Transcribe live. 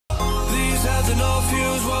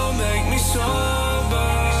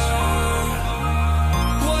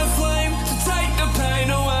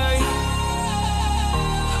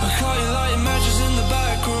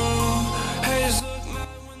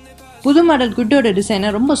புது மாடல் குட்டோட டிசைனை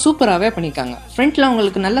ரொம்ப சூப்பராகவே பண்ணியிருக்காங்க. ஃப்ரண்ட்டில்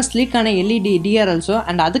உங்களுக்கு நல்ல ஸ்லீக்கான எல்இடி டிஆர்எல்ஸோ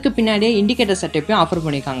அண்ட் அதுக்கு பின்னாடியே இண்டிகேட்டர் செட்டப்பையும் ஆஃபர்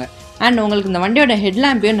பண்ணியிருக்காங்க. அண்ட் உங்களுக்கு இந்த வண்டியோட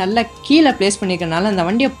ஹெட்லாம்பையும் நல்லா கீழே ப்ளேஸ் பண்ணியிருக்கனால இந்த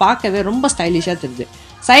வண்டியை பார்க்கவே ரொம்ப ஸ்டைலிஷாக தெரியுது.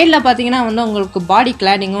 சைடில் பார்த்தீங்கன்னா உங்களுக்கு பாடி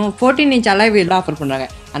கிளாடிங்கும் 14 இன்ச் அலாய் வீல் ஆஃபர் பண்ணுறாங்க.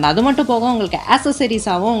 அண்ட் அது மட்டும் போக உங்களுக்கு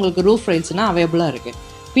ஆக்சசரிஸாகவும் உங்களுக்கு ரூஃப் ரைல்ஸ்னால் அவைலபிளாக இருக்குது.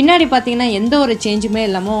 பின்னாடி பார்த்தீங்கன்னா எந்த ஒரு சேஞ்சுமே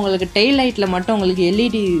இல்லாமல் உங்களுக்கு டெயில் லைட்டில் மட்டும் உங்களுக்கு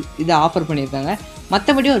எல்இடி இதை ஆஃபர் பண்ணியிருக்காங்க.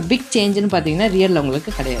 மற்றபடி ஒரு பிக் சேஞ்சுன்னு பார்த்தீங்கன்னா ரியரில்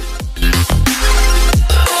உங்களுக்கு கிடையாது.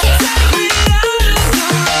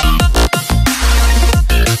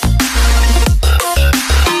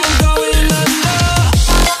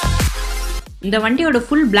 இந்த வண்டியோட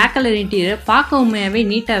ஃபுல் பிளாக் கலர் இன்டீரியர் பார்க்க உண்மையாகவே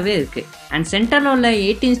நீட்டாகவே இருக்குது. அண்ட் சென்டரில் உள்ள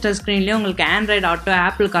 18 இன்ச் ஸ்க்ரீன்லேயும் உங்களுக்கு ஆண்ட்ராய்டு ஆட்டோ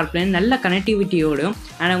ஆப்பிள் கார்ப்ளே நல்ல கனெக்டிவிட்டியோடும்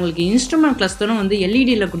அண்ட் உங்களுக்கு இன்ஸ்ட்ருமெண்ட் கிளஸ்டரும்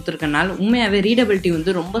எல்இடியில் கொடுத்துருக்கனால உண்மையாகவே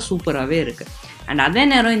ரீடபிலிட்டி ரொம்ப சூப்பராகவே இருக்குது. அண்ட் அதே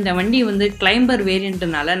நேரம் இந்த வண்டி கிளைம்பர்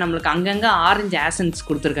வேரியண்ட்னால நம்மளுக்கு அங்கங்கே ஆரஞ்சு ஆசன்ஸ்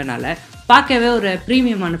கொடுத்துருக்கனால பார்க்கவே ஒரு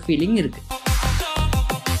ப்ரீமியமான ஃபீலிங் இருக்குது.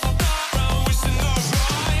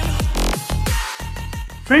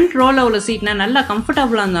 ஃப்ரண்ட் ரோவில் உள்ள சீட்னா நல்லா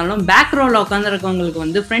கம்ஃபர்டபுளாக இருந்தாலும் பேக் ரோவில்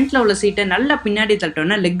உட்காந்துருக்கவங்களுக்கு ஃப்ரண்ட்டில் உள்ள சீட்டை நல்லா பின்னாடி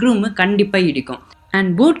தட்டோன்னா லெக் ரூமு கண்டிப்பாக இடிக்கும். அண்ட்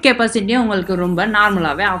பூட் கெப்பாசிட்டியும் உங்களுக்கு ரொம்ப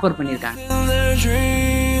நார்மலாகவே ஆஃபர் பண்ணியிருக்காங்க.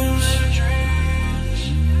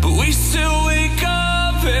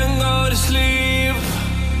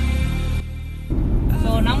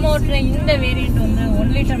 ஸோ நம்ம ஓட்டுற இந்த வேரியண்ட் 1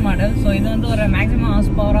 லிட்டர் மாடல். ஸோ இது ஒரு maximum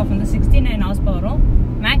horse power of 69 hours பவரும்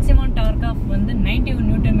maximum dark of 91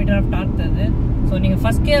 Newton metre of dark தருது. ஸோ நீங்கள்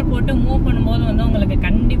ஃபஸ்ட் கியர் போட்டு மூவ் பண்ணும்போது உங்களுக்கு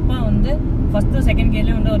கண்டிப்பாக ஃபஸ்ட்டு செகண்ட்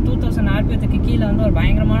கியர்லேயே ஒரு 2000 ஆர்பிஎத்துக்கு கீழே ஒரு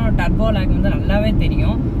பயங்கரமான ஒரு டர்போ லேக் நல்லாவே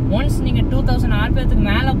தெரியும். ஒன்ஸ் நீங்கள் 2000 ஆர்பிஎத்துக்கு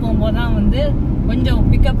மேலே போகும்போது தான் கொஞ்சம்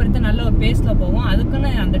பிக்கப் எடுத்து நல்ல ஒரு பேஸில் போகும்.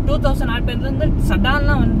 அதுக்குன்னு அந்த 2000 ஆர்பிஎத்துலேருந்து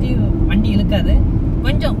சடான்லாம் வண்டி இழுக்காது.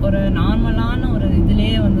 கொஞ்சம் ஒரு நார்மலான ஒரு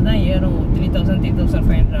இதுலேயே தான் ஏறும்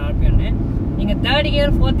 3500 ஆர்பிஎம்னு. நீங்கள் தேர்ட்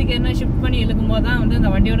கியர் 4th கியர்னா ஷிஃப்ட் பண்ணி இழுக்கும்போது தான் இந்த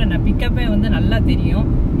வண்டியோட பிக்கப்பே நல்லா தெரியும்.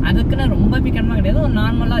 அதுக்குன்னு ரொம்ப பிக்கமாக கிடையாது, ஒரு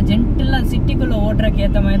நார்மலாக ஜென்டிலாக சிட்டிக்குள்ளே ஓட்டுறக்கு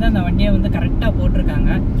ஏற்ற மாதிரி தான் அந்த வண்டியை கரெக்டாக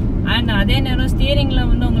போட்டிருக்காங்க. அண்ட் அதே நேரம் ஸ்டியரிங்கில்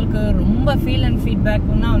உங்களுக்கு ரொம்ப ஃபீல் அண்ட்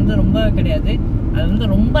ஃபீட்பேக்குன்னா ரொம்ப கிடையாது.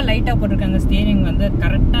 அது ரொம்ப லைட்டாக போட்டிருக்காங்க. ஸ்டியரிங்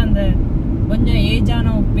கரெக்டாக அந்த கொஞ்சம்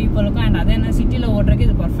ஏஜான பீப்புளுக்கும் அண்ட் அதே நேரம் சிட்டியில் ஓட்டுறதுக்கு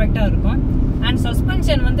இது பர்ஃபெக்டாக இருக்கும். அண்ட்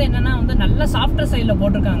சஸ்பென்ஷன் என்னென்னா நல்ல சாஃப்ட்வேர் சைடில்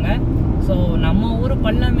போட்டிருக்காங்க. ஸோ நம்ம ஊர்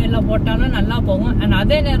பள்ளமேல போட்டாலும் நல்லா போகும். அண்ட்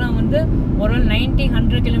அதே நேரம் ஒரு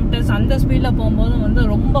 90-100 கிலோமீட்டர்ஸ் அந்த ஸ்பீடில் போகும்போது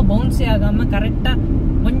ரொம்ப பவுன்ஸி ஆகாமல் கரெக்டாக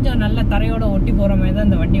கொஞ்சம் நல்ல தரையோட ஒட்டி போகிற மாதிரி தான்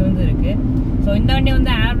இந்த வண்டி இருக்குது. ஸோ இந்த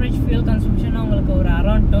வண்டி ஆவரேஜ் ஃபியூல் கன்சம்ஷனாக உங்களுக்கு ஒரு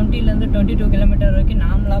அரௌண்ட் 20 to 22 கிலோமீட்டர் வரைக்கும்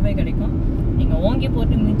நார்மலாகவே கிடைக்கும். நீங்கள் ஓங்கி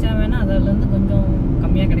போட்டு மிச்சா வேணால் அதிலேருந்து கொஞ்சம்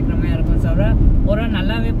கம்மியாக கிடைக்கிற மாதிரி இருக்கும். தவிர ஒரு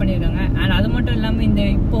நல்லாவே பண்ணியிருக்காங்க. அண்ட் அது மட்டும் இல்லாமல் இந்த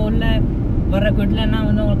இப்போ உள்ள வர குட்லன்னா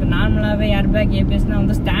உங்களுக்கு நார்மலாகவே ஏர்பேக் ஏபிஎஸ்னா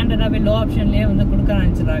ஸ்டாண்டர்டாகவே லோ ஆப்ஷன்லேயே கொடுக்க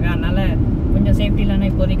ஆரம்பிச்சிடுறாங்க. அதனால் கொஞ்சம் சேஃப்டிலான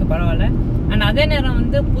இப்போதைக்கு பரவாயில்ல. அண்ட் அதே நேரம்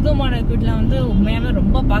புது மாடல் குட்ல உண்மையாகவே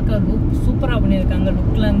ரொம்ப பார்க்க சூப்பராக பண்ணியிருக்காங்க.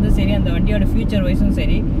 லுக்லேருந்து சரி அந்த வண்டியோட ஃபியூச்சர் வைஸும்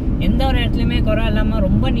சரி எந்த ஒரு இடத்துலையுமே குறை இல்லாமல்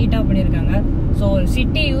ரொம்ப நீட்டாக பண்ணியிருக்காங்க. ஸோ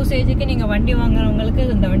சிட்டி யூசேஜுக்கு நீங்கள் வண்டி வாங்குறவங்களுக்கு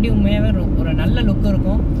இந்த வண்டி உண்மையாகவே ஒரு நல்ல லுக்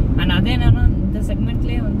இருக்கும். அண்ட் அதே நேரம் இந்த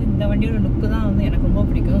செக்மெண்ட்லேயே இந்த வண்டியோட லுக்கு தான் எனக்கு ரொம்ப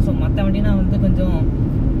பிடிக்கும். ஸோ மற்ற வண்டினா கொஞ்சம்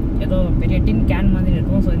ஏதோ பெரிய டின் கேன் மாதிரி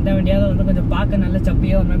இருக்கும். ஸோ இந்த வண்டியாவது கொஞ்சம் பார்க்க நல்ல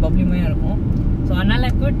சப்பியாக ஒரு மாதிரி பப்ளிமையாக இருக்கும். ஸோ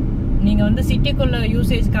அதனால் குட் நீங்கள் சிட்டிக்குள்ளே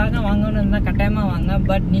யூசேஜ்க்காக வாங்கணும்னு இருந்தால் கட்டாயமாக வாங்க.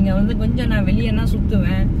 பட் நீங்கள் கொஞ்சம் நான் வெளியேனா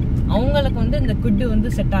சுற்றுவேன் அவங்களுக்கு இந்த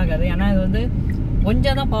குட்டு செட் ஆகாது. ஏன்னா இது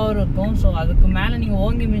கொஞ்சம் தான் பவர் இருக்கும். ஸோ அதுக்கு மேலே நீங்கள்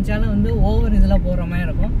ஓங்கி மிச்சாலும் ஓவர் இதில் போகிற மாதிரி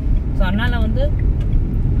இருக்கும். ஸோ அதனால்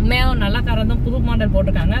உண்மையாக நல்ல காரம் தான் புது மாடல்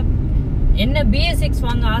போட்டிருக்காங்க. என்ன BS6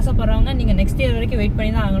 வாங்க ஆசைப்படுறவங்க நீங்கள் நெக்ஸ்ட் இயர் வரைக்கும் வெயிட்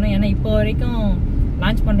பண்ணி தான் ஆகணும். ஏன்னா இப்போ வரைக்கும்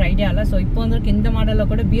லான்ச் பண்ணுற ஐடியா இல்லை. ஸோ இப்போ இந்த மாடலில்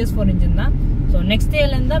கூட BS4 இன்ஜின் தான். ஸோ நெக்ஸ்ட்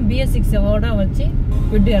இயர்லேருந்து தான் BS6ஓட வச்சு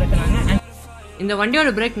குட் இறக்குறாங்க. இந்த வண்டியோட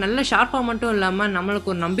பிரேக் நல்ல ஷார்ப்பாக மட்டும் இல்லாமல்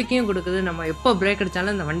நம்மளுக்கு ஒரு நம்பிக்கையும் கொடுக்குது. நம்ம எப்போ பிரேக்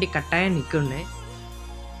அடித்தாலும் இந்த வண்டி கட்டாயம் நிற்கும்னு.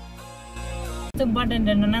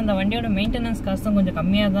 இம்பார்ட்டன்ட் என்னென்னா இந்த வண்டியோட மெயின்டெனன்ஸ் காஸ்ட்டும் கொஞ்சம்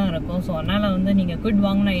கம்மியாக தான் இருக்கும். ஸோ அதனால் நீங்கள் குட்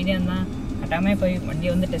வாங்கின ஐடியா தான் கட்டாயமே போய்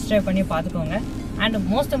வண்டியை டெஸ்ட் ட்ரைவ் பண்ணி பார்த்துக்கோங்க. அண்ட்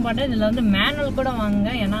மோஸ்ட் இம்பார்ட்டன்ட் இதில் மேனுவல் கூட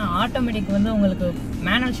வாங்குங்க. ஏன்னா ஆட்டோமேட்டிக் உங்களுக்கு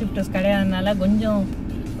மேனுவல் ஷிஃப்டர்ஸ் கிடையாதுனால கொஞ்சம்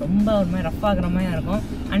ரொம்ப ஒரு மாதிரி ரஃப் ஆகிற மாதிரி இருக்கும்.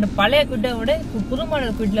 அண்ட் பழைய குட்டை விட புது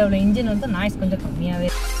மாடல் குட்டில் உள்ள இன்ஜின் நாய்ஸ் கொஞ்சம் கம்மியாகவே